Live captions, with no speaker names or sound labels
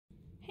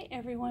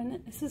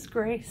Everyone, this is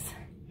Grace.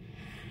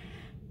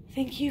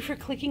 Thank you for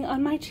clicking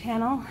on my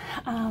channel.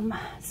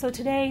 So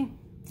today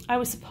I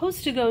was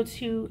supposed to go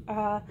to,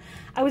 I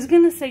was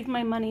going to save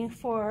my money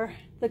for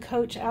the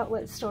Coach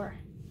outlet store,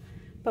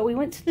 but we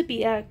went to the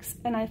BX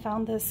and I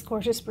found this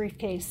gorgeous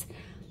briefcase.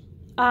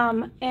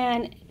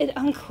 And it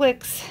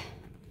unclicks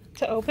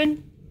to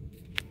open,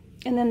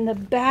 and then the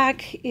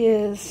back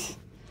is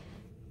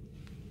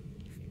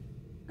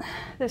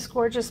this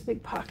gorgeous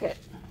big pocket.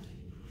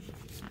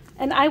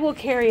 And I will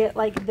carry it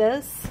like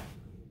this,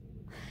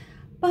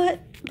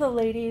 but the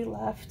lady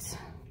left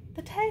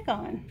the tag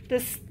on,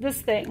 this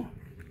thing.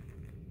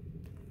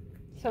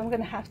 So I'm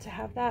gonna have to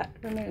have that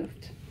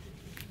removed.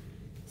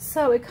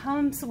 So it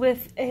comes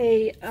with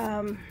a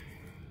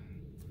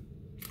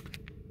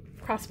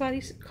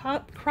crossbody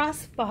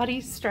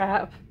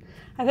strap.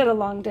 I've had a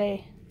long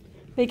day.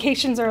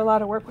 Vacations are a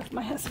lot of work with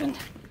my husband.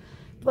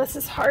 Bless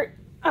his heart.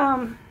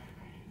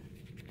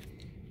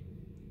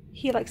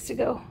 He likes to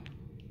go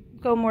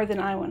more than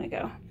I want to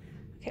go.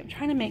 Okay, I'm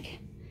trying to make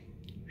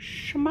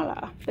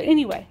shamala. But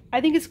anyway, I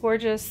think it's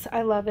gorgeous.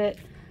 I love it.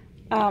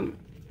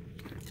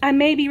 I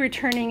may be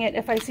returning it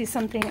if I see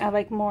something I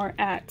like more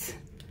at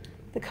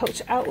the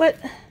Coach outlet,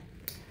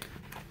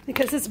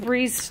 because it's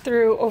breezed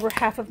through over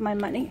half of my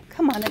money.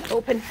 Come on and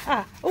open.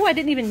 Oh, I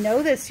didn't even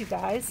know this, you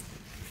guys.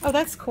 Oh,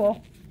 that's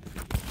cool.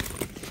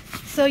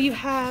 So you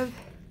have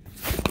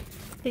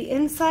the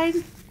inside,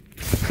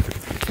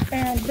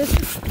 and this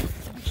is,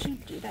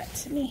 don't do that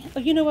to me. Oh,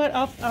 you know what?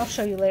 I'll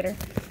show you later.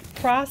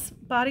 Cross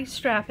body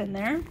strap in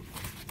there.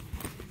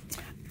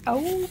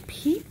 Oh,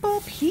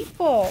 people.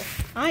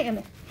 I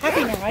am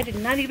happy now. I did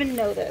not even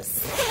know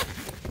this.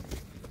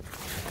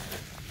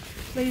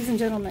 Ladies and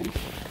gentlemen.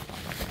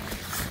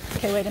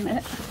 Okay, wait a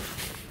minute.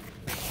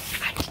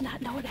 I did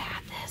not know it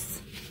had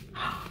this.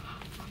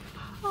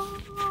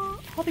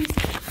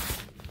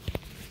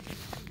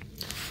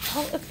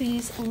 All of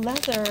these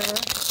leather.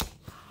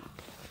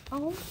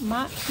 Oh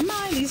my,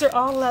 these are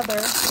all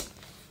leather.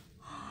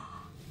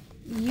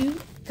 You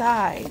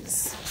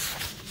guys.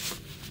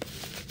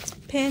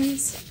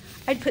 Pins.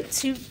 I'd put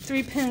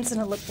 2-3 pins in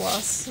a lip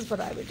gloss is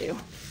what I would do.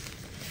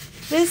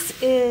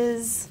 This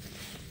is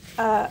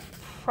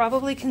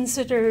probably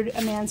considered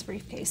a man's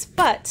briefcase,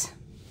 but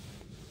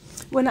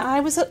when I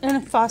was in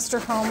a foster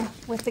home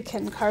with the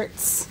kin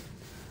carts,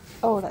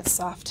 oh, that's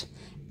soft,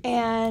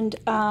 and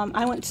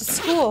I went to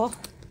school,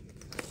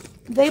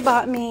 they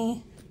bought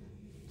me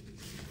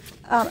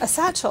a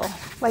satchel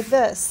like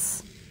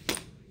this,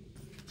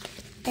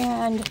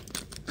 and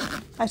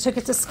I took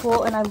it to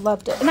school and I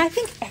loved it. And I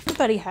think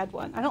everybody had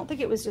one. I don't think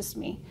it was just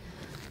me.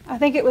 I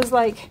think it was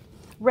like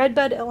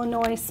Redbud,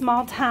 Illinois,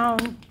 small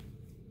town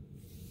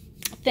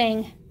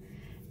thing.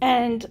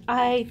 And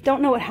I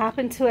don't know what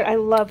happened to it. I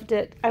loved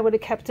it. I would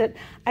have kept it.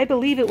 I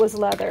believe it was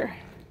leather.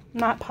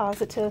 Not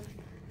positive.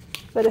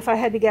 But if I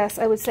had to guess,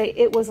 I would say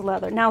it was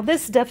leather. Now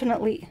this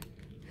definitely,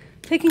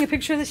 taking a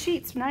picture of the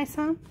sheets, nice,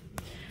 huh?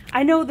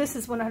 I know this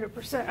is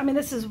 100%. I mean,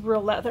 this is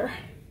real leather.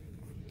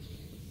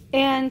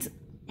 And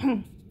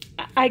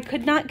I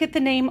could not get the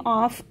name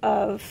off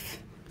of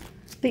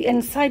the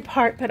inside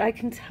part, but I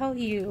can tell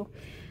you,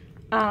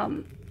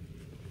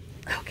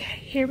 okay,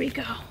 here we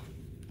go.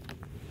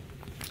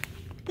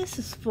 This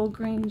is full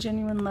grain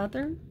genuine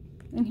leather,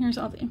 and here's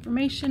all the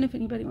information if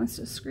anybody wants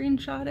to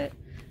screenshot it.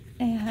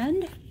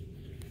 And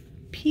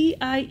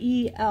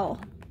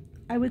Piel.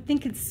 I would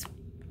think it's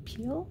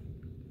Piel.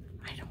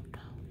 I don't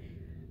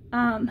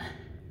know.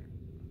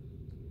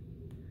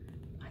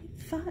 I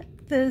thought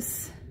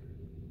this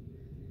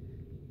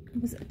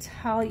was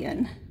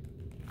Italian.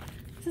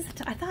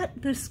 I thought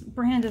this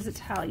brand is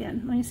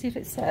Italian. Let me see if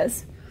it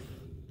says.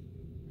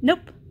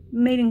 Nope,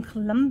 made in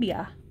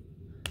Colombia.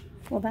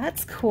 Well,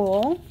 that's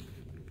cool.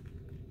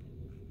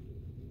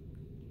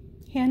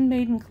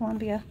 Handmade in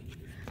Colombia.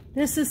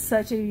 This is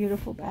such a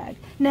beautiful bag.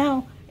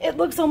 Now, it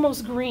looks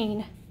almost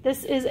green.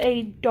 This is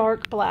a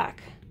dark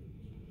black.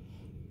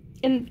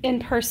 In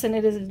person,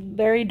 it is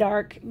very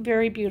dark,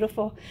 very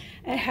beautiful.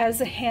 It has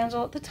a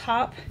handle at the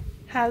top,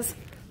 has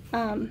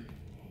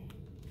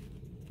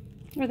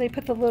where they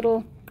put the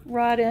little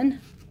rod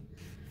in.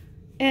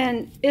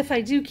 And if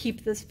I do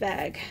keep this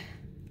bag,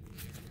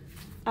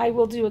 I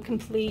will do a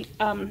complete,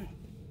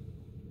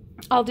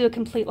 I'll do a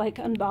complete like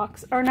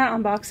unbox, or not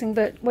unboxing,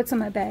 but what's in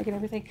my bag and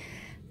everything.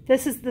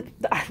 This is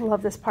I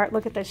love this part.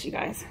 Look at this, you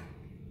guys.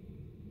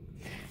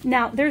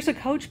 Now, there's a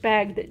Coach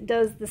bag that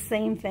does the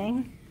same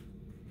thing.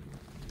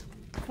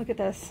 Look at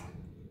this.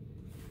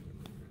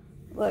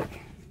 Look.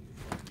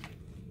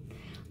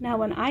 Now,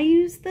 when I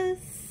use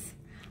this,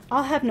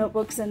 I'll have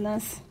notebooks in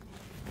this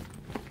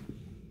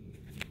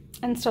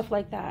and stuff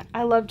like that.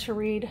 I love to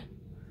read,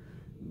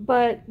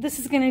 but this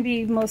is going to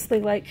be mostly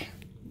like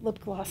lip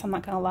gloss. I'm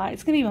not going to lie.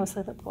 It's going to be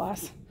mostly lip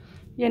gloss,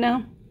 you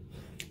know?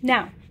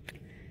 Now,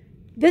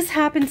 this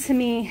happened to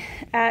me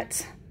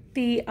at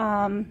the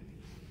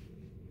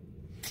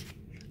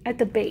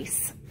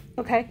base,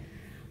 okay?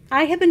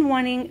 I have been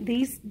wanting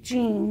these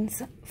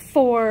jeans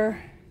for,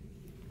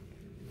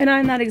 and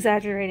I'm not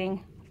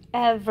exaggerating,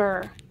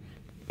 ever.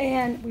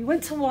 And we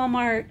went to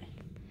Walmart,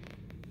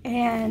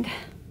 and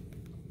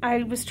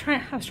I was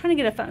trying to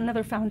get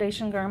another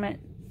foundation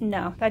garment.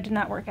 No, that did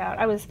not work out.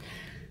 I was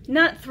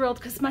not thrilled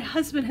because my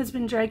husband has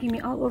been dragging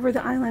me all over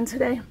the island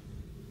today,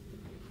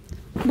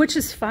 which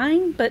is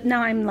fine, but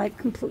now I'm like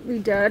completely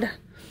dead.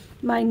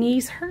 My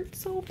knees hurt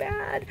so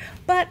bad.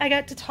 But I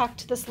got to talk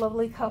to this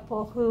lovely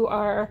couple who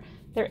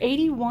they're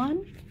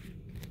 81,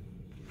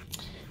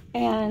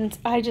 and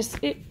I just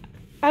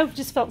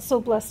felt so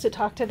blessed to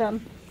talk to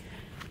them.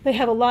 They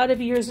have a lot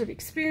of years of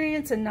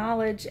experience and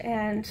knowledge,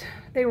 and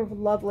they were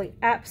lovely,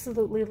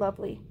 absolutely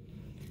lovely.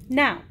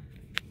 Now,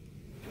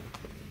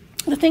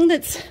 the thing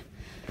that's,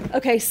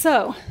 okay,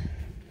 so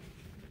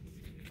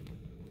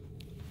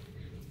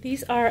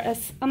these are,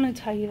 I'm going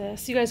to tell you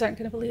this. You guys aren't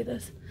going to believe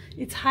this.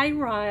 It's high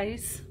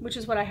rise, which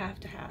is what I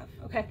have to have,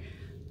 okay?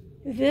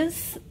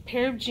 This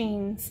pair of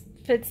jeans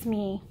fits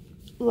me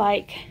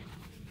like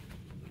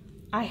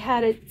I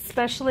had it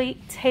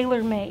specially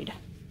tailor-made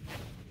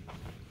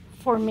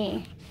for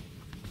me.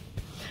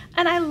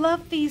 And I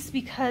love these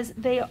because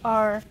they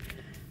are,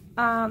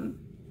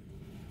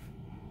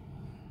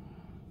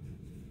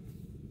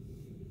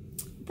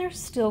 they're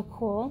still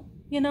cool,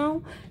 you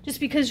know? Just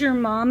because you're a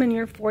mom and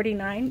you're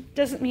 49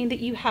 doesn't mean that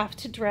you have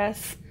to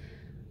dress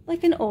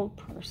like an old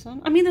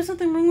person. I mean, there's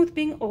nothing wrong with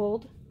being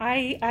old.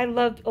 I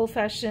love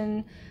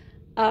old-fashioned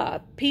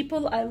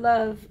people. I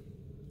love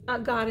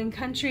God and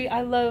country.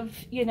 I love,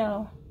 you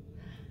know,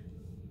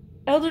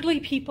 elderly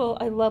people.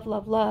 I love,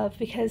 love, love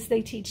because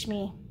they teach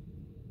me.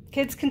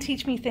 Kids can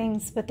teach me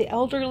things, but the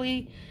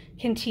elderly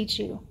can teach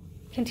you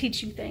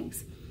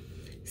things.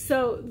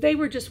 So they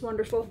were just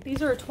wonderful.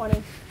 These are a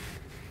 20,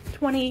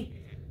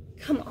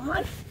 come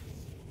on.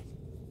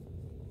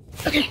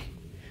 Okay.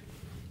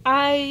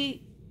 I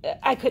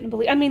couldn't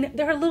believe, I mean,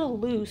 they're a little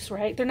loose,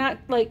 right? They're not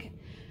like,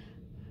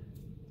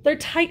 they're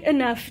tight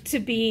enough to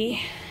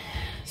be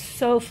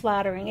so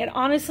flattering. It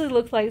honestly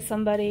looked like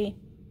somebody,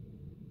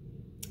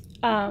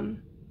 with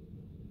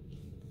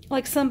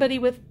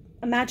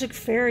a magic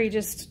fairy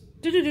just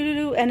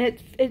do-do-do-do-do, and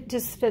it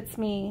just fits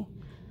me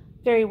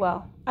very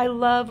well. I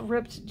love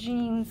ripped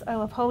jeans. I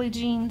love holey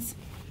jeans.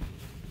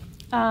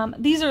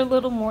 These are a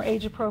little more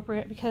age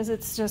appropriate because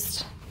it's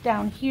just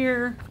down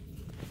here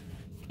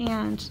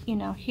and, you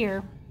know,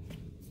 here.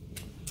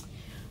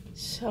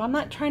 So I'm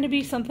not trying to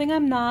be something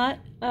I'm not.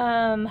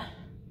 And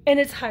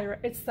it's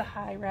the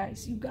high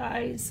rise, you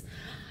guys.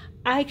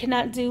 I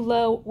cannot do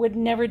low, would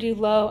never do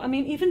low. I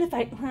mean, even if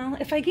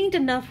I gained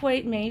enough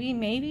weight,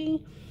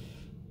 maybe.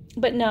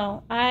 But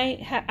no,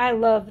 I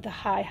love the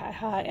high.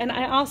 And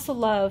I also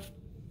love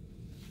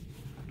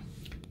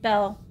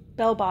bell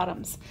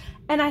bottoms.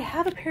 And I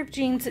have a pair of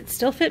jeans that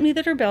still fit me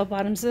that are bell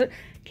bottoms.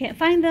 Can't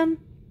find them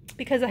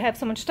because I have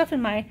so much stuff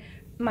in my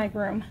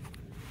room.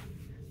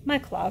 My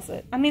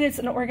closet. I mean, it's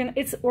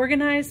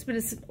organized, but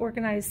it's an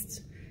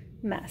organized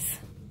mess.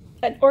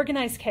 An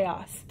organized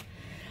chaos.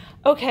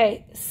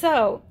 Okay,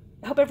 so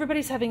I hope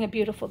everybody's having a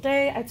beautiful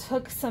day. I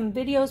took some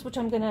videos, which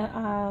I'm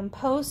gonna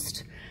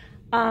post.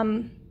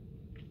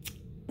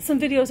 Some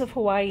videos of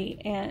Hawaii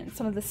and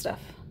some of the stuff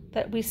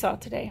that we saw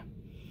today.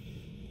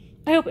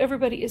 I hope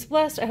everybody is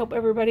blessed. I hope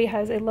everybody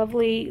has a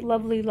lovely,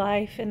 lovely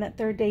life and that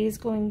their day is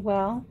going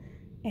well.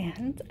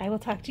 And I will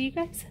talk to you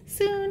guys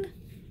soon.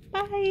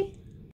 Bye.